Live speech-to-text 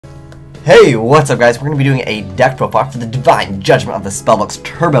Hey, what's up guys? We're going to be doing a deck profile for the Divine Judgment of the Spellbooks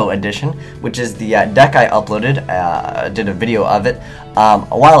Turbo Edition, which is the deck I uploaded, did a video of it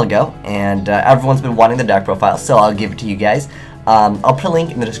a while ago, and everyone's been wanting the deck profile, so I'll give it to you guys. I'll put a link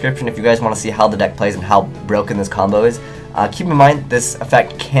in the description if you guys want to see how the deck plays and how broken this combo is. Keep in mind, this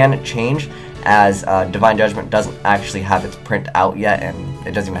effect can change, as Divine Judgment doesn't actually have its print out yet, and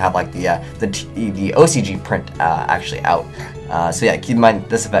it doesn't even have like the OCG print actually out. So yeah, keep in mind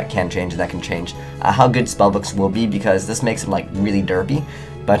this effect can change, and that can change how good Spellbooks will be, because this makes them like really derpy.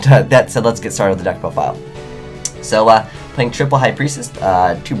 But that said, let's get started with the deck profile. So playing triple High Priestess,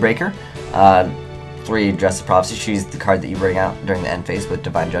 2 Breaker, 3 Dress of Prophecy. Choose the card that you bring out during the end phase with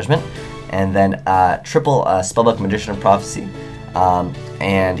Divine Judgment, and then triple Spellbook Magician of Prophecy.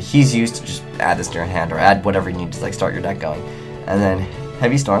 And he's used to just add this to your hand, or add whatever you need to like start your deck going. And then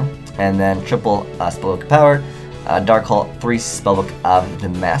Heavy Storm, and then triple Spellbook of Power, Dark Hole, 3 Spellbook of the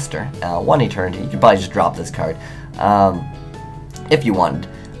Master, 1 Eternity. You could probably just drop this card if you wanted.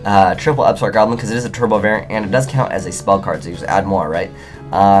 Triple Upstart Goblin, because it is a turbo variant, and it does count as a spell card, so you just add more, right?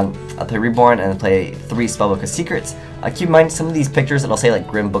 I'll play Reborn, and then play 3 Spellbook of Secrets. Keep in mind, some of these pictures, it'll say like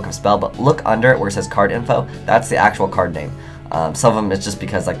Grim Book of Spell, but look under it where it says card info. That's the actual card name. Some of them is just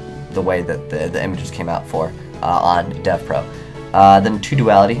because like the way that the images came out for on DevPro. Then 2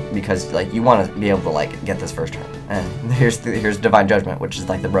 Duality, because like you want to be able to like get this first turn. And here's Divine Judgment, which is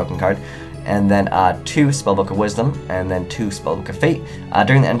like the broken card. And then 2 Spellbook of Wisdom, and then 2 Spellbook of Fate.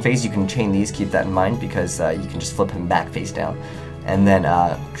 During the end phase, you can chain these. Keep that in mind, because you can just flip him back face down. And then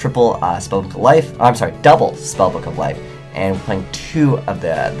triple Spellbook of Life. I'm sorry, double Spellbook of Life. And we're playing 2 of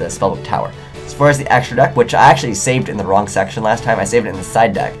the Spellbook Tower. As far as the extra deck, which I actually saved in the wrong section last time, I saved it in the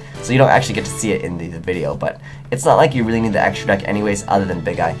side deck, so you don't actually get to see it in the video, but it's not like you really need the extra deck anyways, other than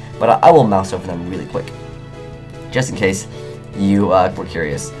Big Eye, but I will mouse over them really quick, just in case you were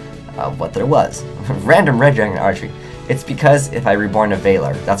curious what there was. Random Red Dragon Archery. It's because if I reborn a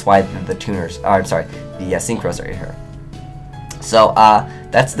Veiler, that's why the tuners, I'm sorry, the synchros are here. So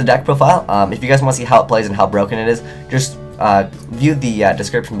that's the deck profile. If you guys want to see how it plays and how broken it is, just view the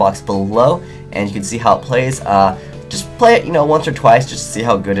description box below, and you can see how it plays. Just play it, once or twice, just to see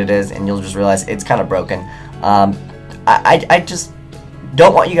how good it is, and you'll just realize it's kind of broken. I just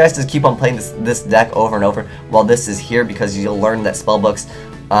don't want you guys to keep on playing this deck over and over while this is here, because you'll learn that Spellbooks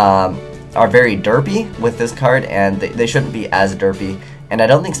are very derpy with this card, and they shouldn't be as derpy. And I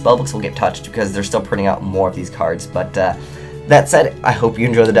don't think Spellbooks will get touched, because they're still printing out more of these cards. But that said, I hope you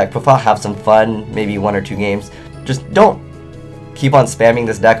enjoy the deck profile, have some fun, maybe 1 or 2 games. Just don't keep on spamming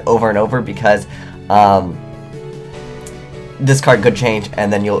this deck over and over, because this card could change,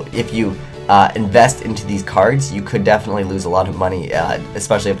 and then if you invest into these cards, you could definitely lose a lot of money,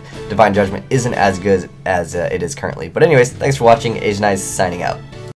 especially if Divine Judgment isn't as good as it is currently. But anyways, thanks for watching. Agent Eyes signing out.